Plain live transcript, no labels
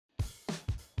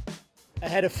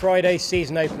Ahead of Friday's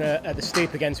season opener at the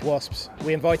Stoop against Wasps,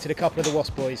 we invited a couple of the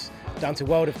Wasp boys down to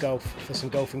World of Golf for some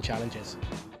golfing challenges.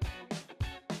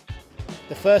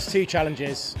 The first two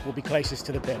challenges will be closest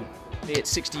to the pin. It's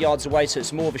 60 yards away, so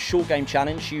it's more of a short game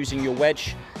challenge using your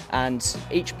wedge, and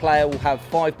each player will have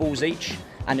 5 balls each,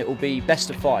 and it will be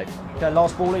best of 5. Okay,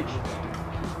 last ball each.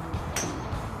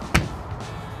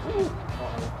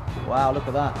 Wow, look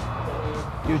at that.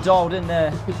 You dialed in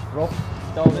there, Rob.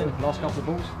 Dialed in, last couple of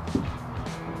balls.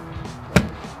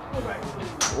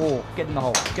 Oh, get in the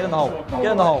hole, get in the hole, get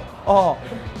in the hole. Oh,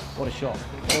 what a shot.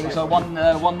 So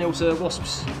 1-0 to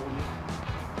Wasps.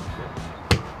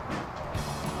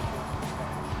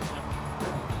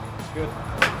 Good.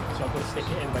 So I've got to stick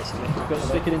it in basically. You've got to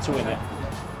stick it in to win it.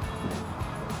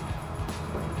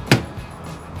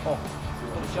 Oh,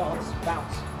 got a chance,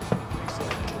 bounce.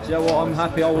 Do you know what, I'm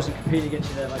happy I wasn't competing against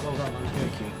you there, mate. Well done, mate.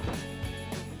 Thank you.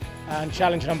 And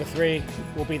challenge number 3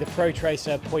 will be the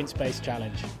Protracer points-based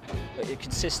challenge. It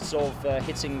consists of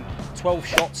hitting 12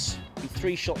 shots,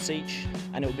 3 shots each,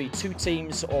 and it will be 2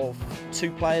 teams of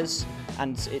 2 players,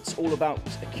 and it's all about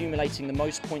accumulating the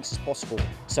most points as possible.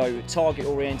 So target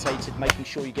orientated, making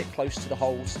sure you get close to the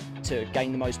holes to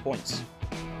gain the most points.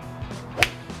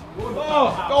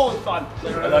 Oh, go on, son!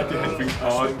 I like to hit things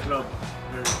hard.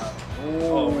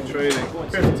 Oh, training.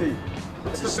 50.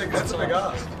 That's a big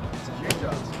ask. It's a huge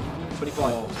ask.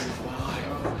 25.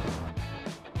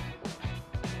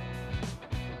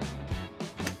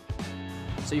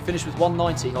 So you finished with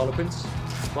 190, Harlequins.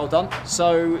 Well done.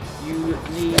 So you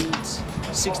need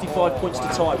 65 points to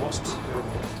tie Wasps.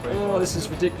 Oh, this is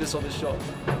ridiculous on this shot.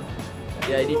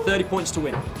 Yeah, you need 30 points to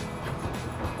win.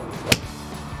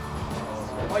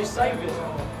 Oh, you saved it.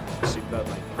 Superb,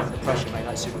 mate. The pressure, mate.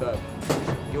 That's superb.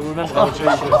 You'll remember that.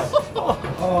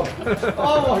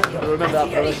 You'll remember that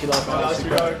for the rest of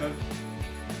your life.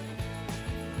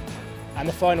 And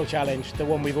the final challenge, the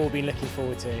one we've all been looking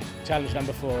forward to, challenge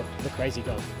number 4, the Crazy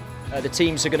Golf. The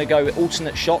teams are going to go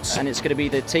alternate shots, and it's going to be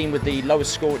the team with the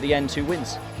lowest score at the end who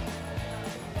wins.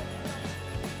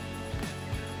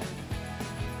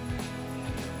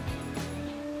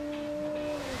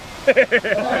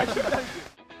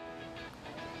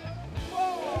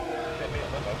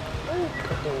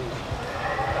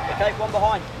 Okay, one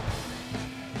behind.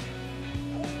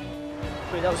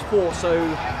 3, that was 4, so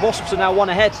Wasps are now 1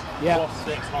 ahead. Yeah. Wasps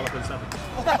 6, Harlequins 7.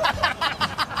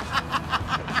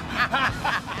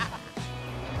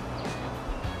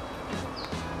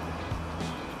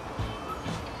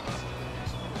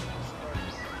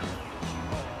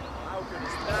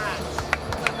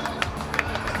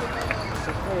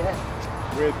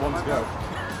 Weird one to go.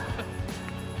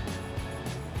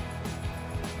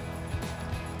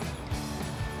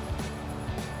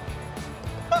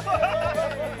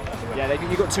 Yeah,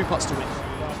 you've got 2 putts to win.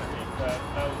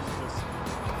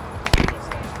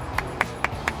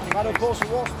 Round of applause for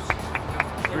Wasps.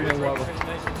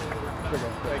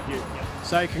 Thank you.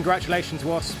 So congratulations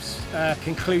Wasps,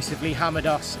 conclusively hammered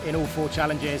us in all 4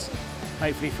 challenges.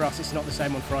 Hopefully for us it's not the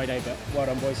same on Friday, but well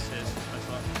done boys. Cheers. Thanks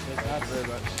a lot. Thank you very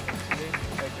much.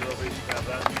 Thank you, Robbie. You can have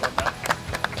that. You want that.